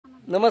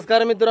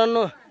नमस्कार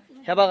मित्रांनो,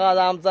 हे बघा आज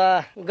आमचा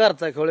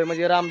घरचा खेळ आहे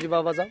म्हणजे रामजी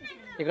बाबाचा.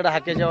 इकडे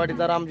हाकेच्या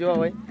वाडीचा रामजी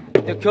बाबा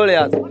आहे ते खेळ आहे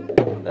आज.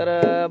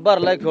 तर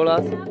भरलाय खेळ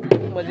आज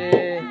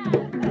म्हणजे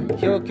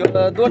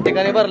खेळ दोन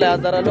ठिकाणी भरलाय आज.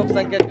 जरा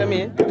लोकसंख्या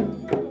कमी आहे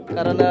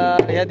कारण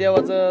ह्या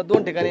देवाचं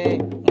दोन ठिकाणी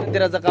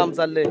मंदिराचं काम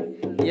चाललंय.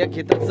 एक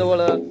इथं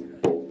जवळ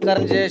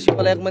कारंजे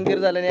शिवाला एक मंदिर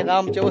झालं आणि एक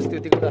आमच्या वस्ती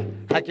होती तिकडं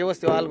हाके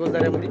वस्ती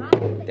आलगोजऱ्यामध्ये,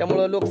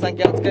 त्यामुळं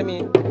लोकसंख्या आज कमी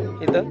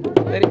आहे इथं.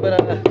 तरी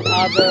बरं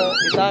आज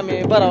इथं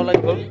आम्ही भरावला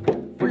खेळ.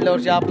 पुढल्या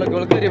वर्षी आपला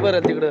खेळ घरी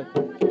भरत तिकडं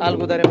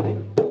आलगोजऱ्यामध्ये.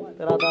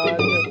 तर आता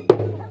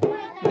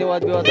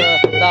निवाद बिवाद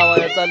दावा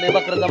चाललंय.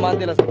 बकराचा मान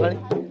दिला सकाळी,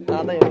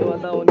 आता हे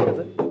निवाद दावा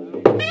न्यायचं.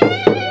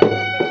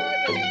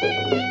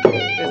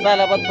 ते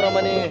सालाबाद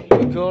प्रमाणे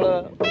खेळ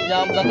म्हणजे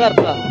आमचा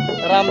घरचा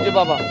रामजी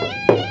बाबा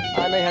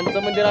आणि ह्यांचं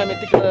मंदिर आम्ही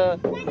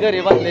तिकडं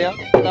घरी बांधले.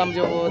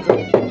 रामजी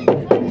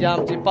बाबाचं जे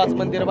आमचे 5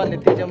 मंदिर बांधले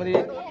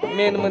त्याच्यामध्ये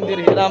मेन मंदिर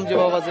हे रामजी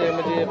बाबाचं आहे.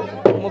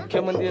 म्हणजे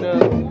मुख्य मंदिर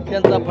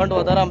त्यांचा फंड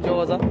होता रामजी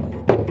बाबाचा.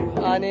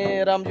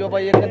 आणि रामजी बाबा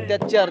एक त्यात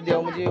 4 देव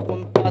म्हणजे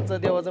एकूण 5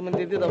 देवाचं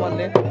मंदिर तिथं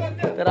बांधले.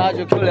 तर आज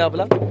जो खेळ आहे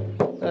आपला,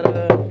 तर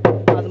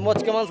आज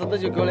मोजक्या माणसाचा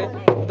जो खेळ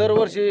आहे.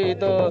 दरवर्षी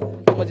इथं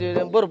म्हणजे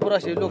भरपूर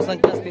अशी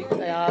लोकसंख्या असते,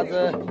 आज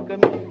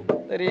कमी.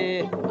 तरी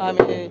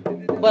आम्ही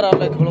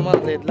बरावला खेळ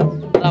माणसं इथला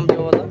रामजी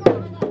बाबाचा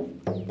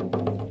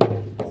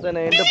सण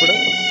आहे. पुढं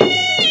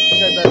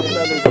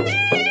चालू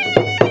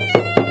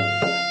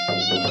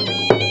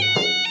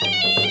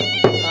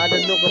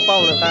आले लोक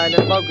पाहुणं काय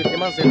आले बावकीतली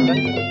माणसं आहेत काय.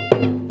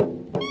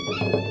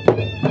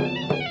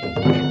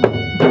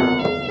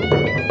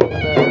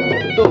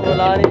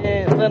 डोला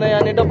आणि सण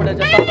आणि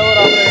डबड्याच्या ताटावर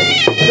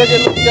आपलं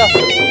गजनृत्य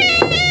असतं.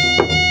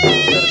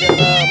 तर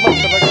त्यांना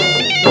मस्त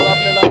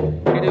आपल्याला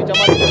व्हिडिओच्या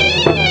माध्यमातून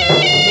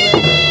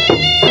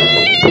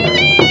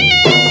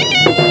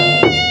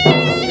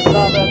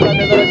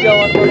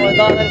जेवण बनवायचं.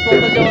 दादा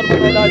स्वतः जेवण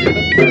बनवायला आजी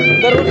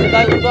दरवर्षी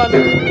काय करतो आम्ही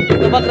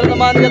बकऱ्याचा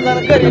मान द्यायचा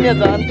आणि घरी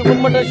न्यायचा आणि तिकडून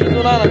मटण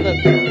शिजवून आणायचं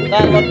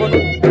कालवण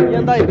बनवून.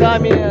 यंदा इथं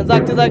आम्ही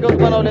जागच्या जागेवर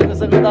बनवले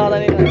सगळं.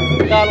 दादाने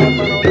कालवण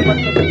बनवले.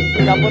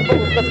 आपण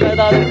बघू कसं काय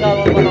दादाने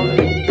कालवण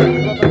बनवले.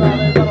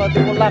 दादाने बनवा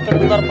तिकडून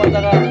लाकडं सरपंच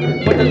का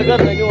मटण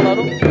घरनं घेऊन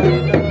आलो.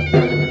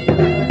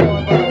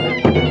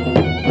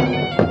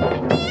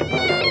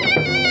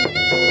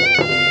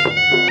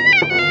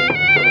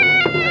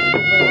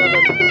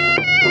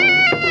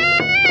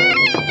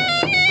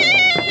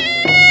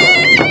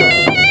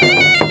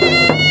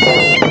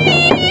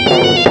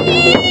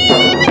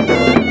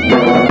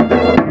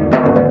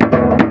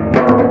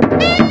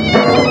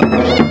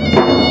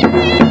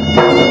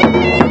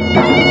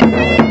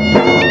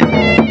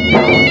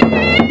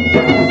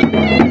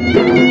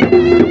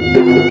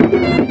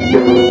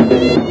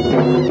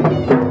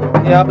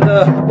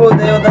 आपलं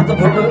कुलदैवताचं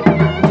फोटो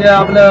जे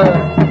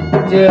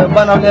आपलं जे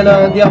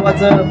बनवलेलं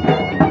देवाचं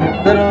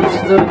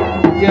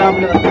दरवर्षीचं जे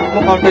आपलं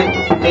मुखवट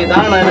हे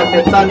दान आहे ना,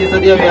 ते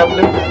चांदीचं देव आहे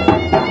आपलं.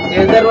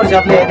 हे दरवर्षी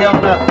आपल्या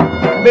देवाला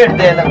भेट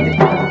द्यायला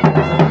लागते.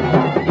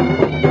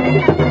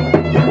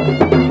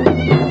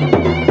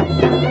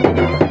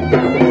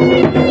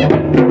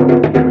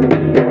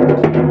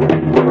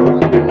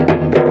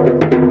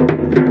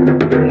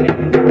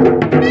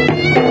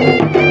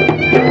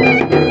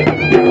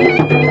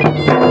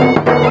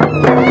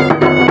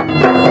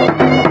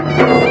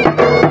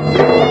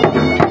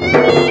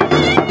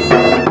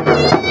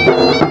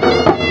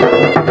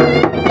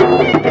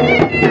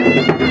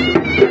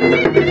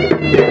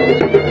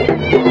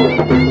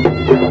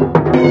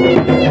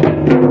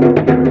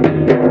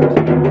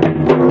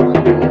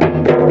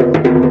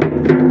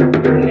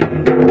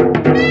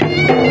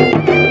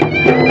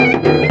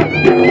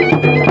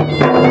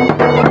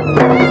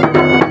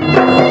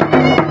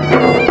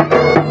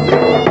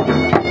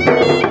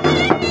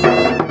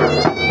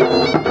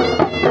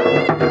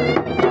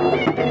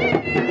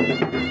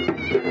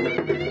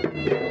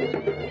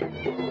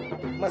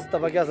 मस्त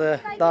बाकी असं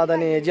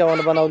दादाने जेवण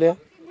बनवले.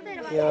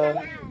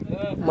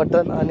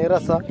 मटण आणि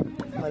रस्सा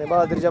आणि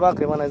बाजरीच्या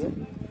भाकरी बनायचं.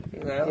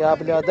 या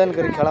आपल्या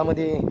धनगरी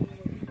खेळामध्ये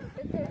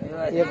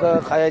एक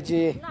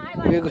खायची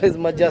वेगळीच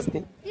मज्जा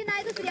असते.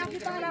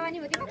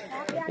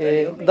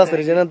 हे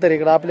दसऱ्याच्या नंतर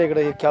इकडं आपल्या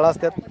इकडे हे खेळ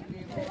असतात.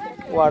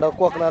 वाडा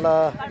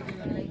कोकणाला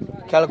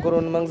खेळ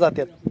करून मग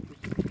जातात.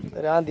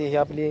 तर आधी ही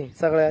आपली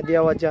सगळ्या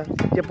देवाच्या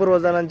जे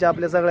पूर्वजांच्या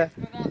आपल्या सगळ्या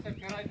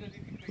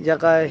ज्या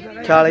काय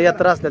खेळ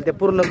यात्रा असतात त्या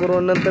पूर्ण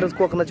करून नंतरच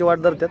कोकणाची वाट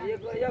धरतात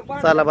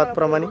सालाबाद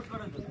प्रमाणे.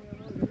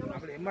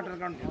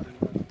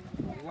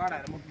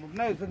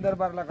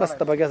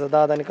 मस्त बघा असं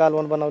दादाने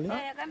कालवण बनवली.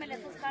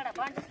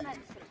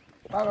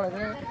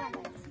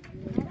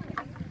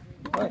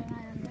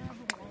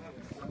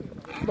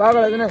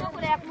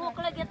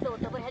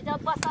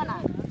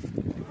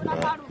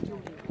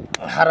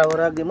 हारावर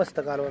अगदी मस्त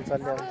कालवण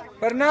चाललं.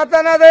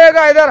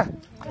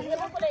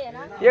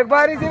 एक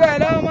बारी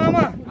दिला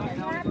मामा.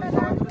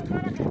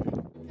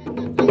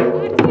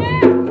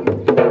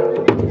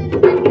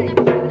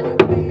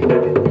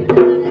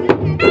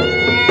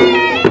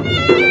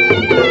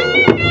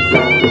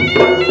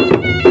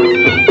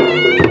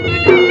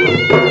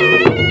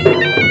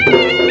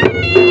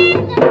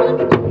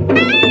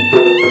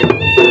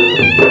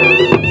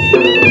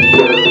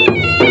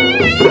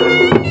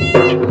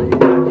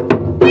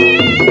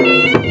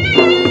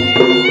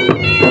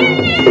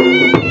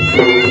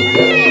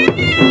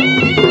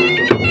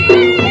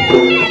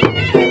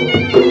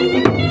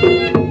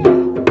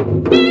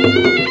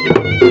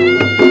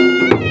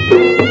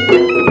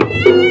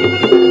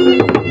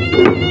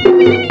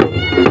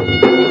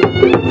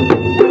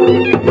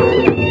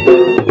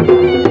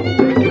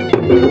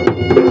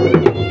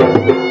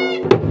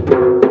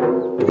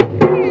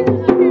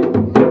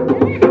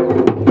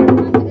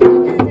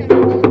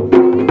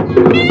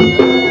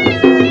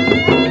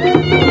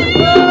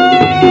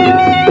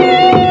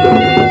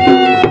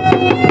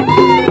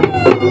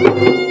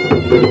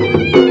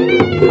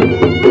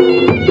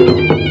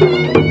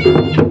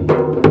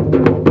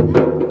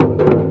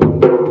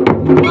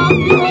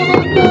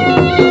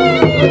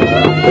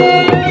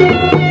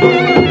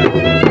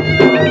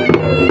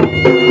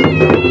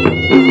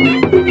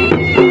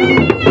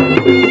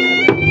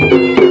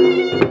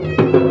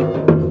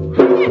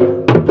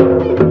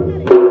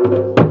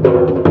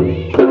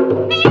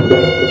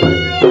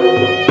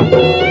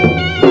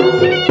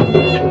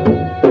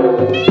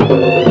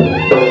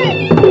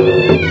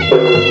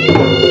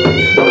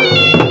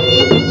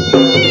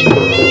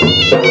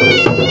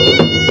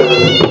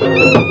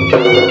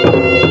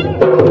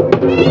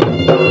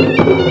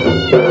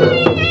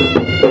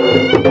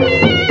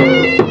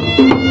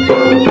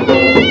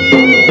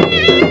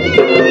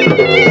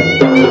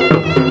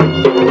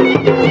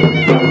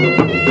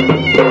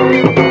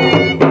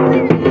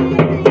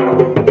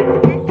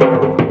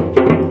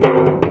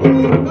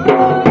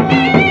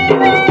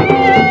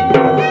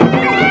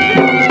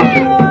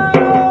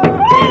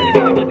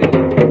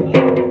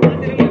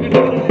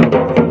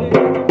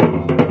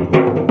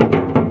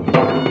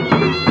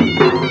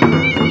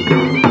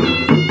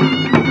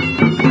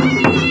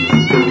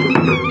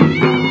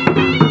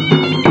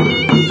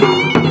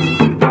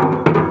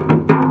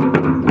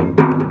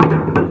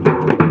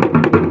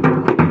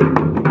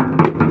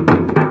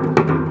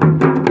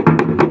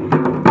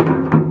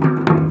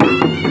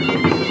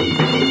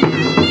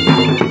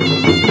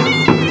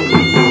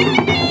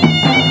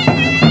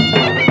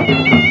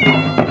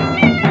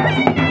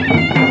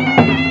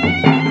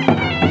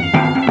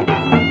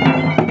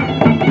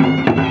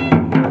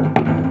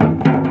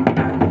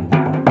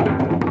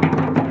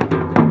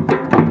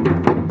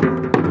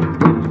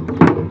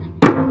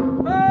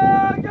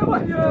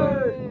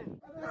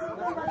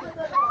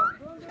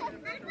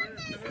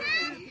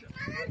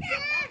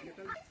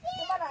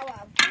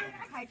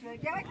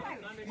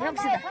 नीट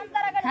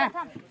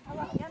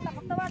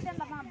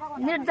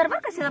दर बरं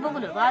कशाला बघू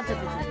वाच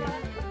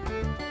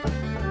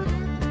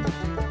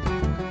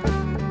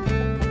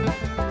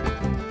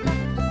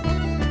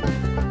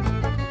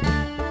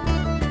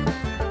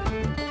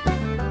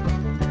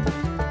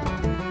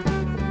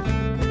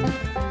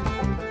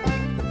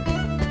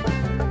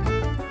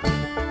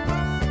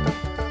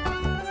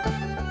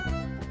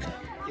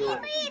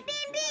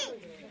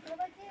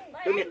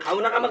तुम्ही खाऊ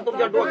नका मग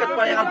तुमच्या डोक्यात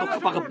पाय घालतो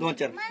खपाखप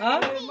 2-4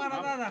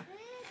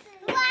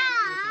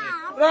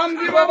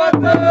 रामजी बाबा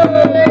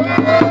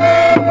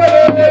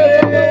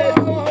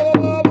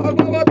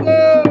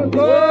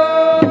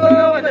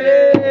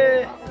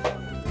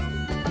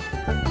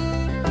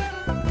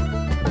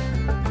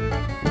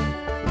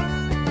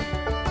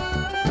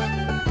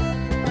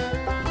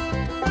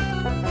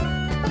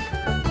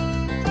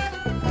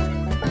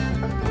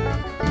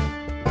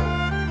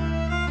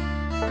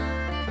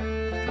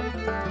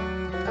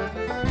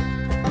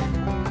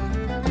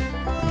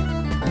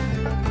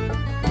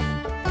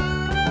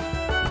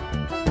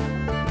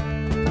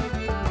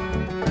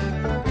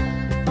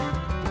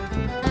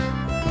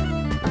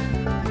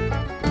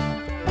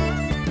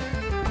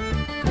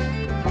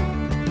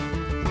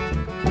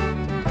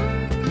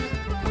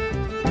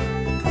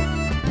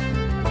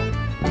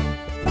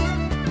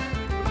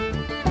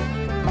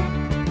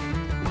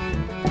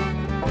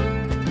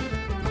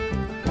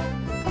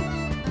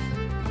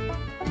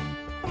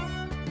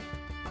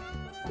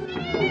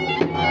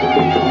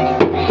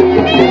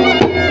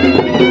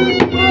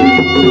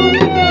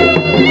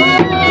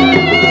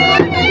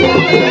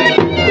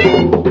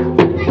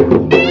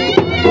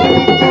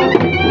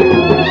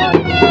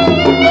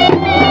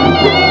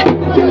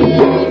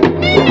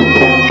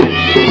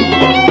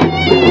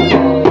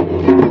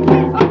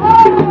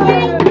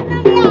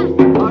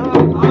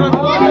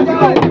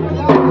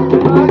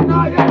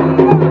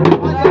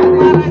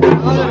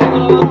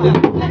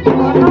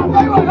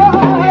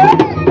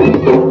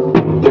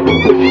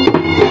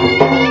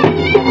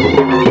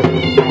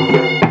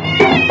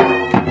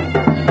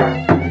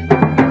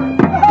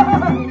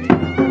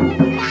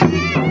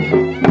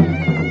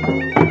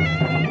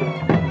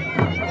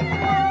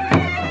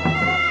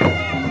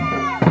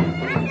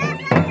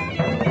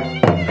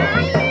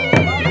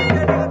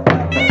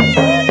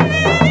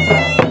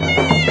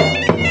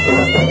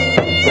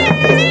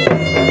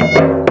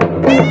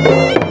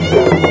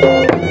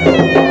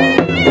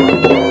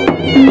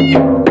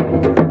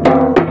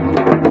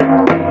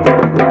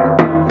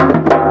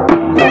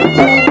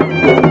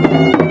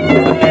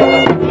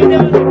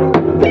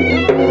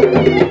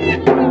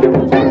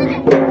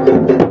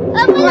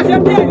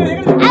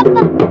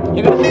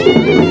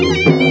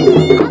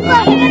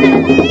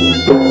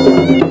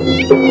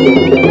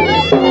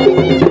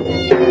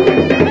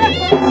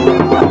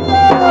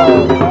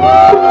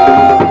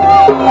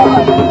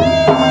Oh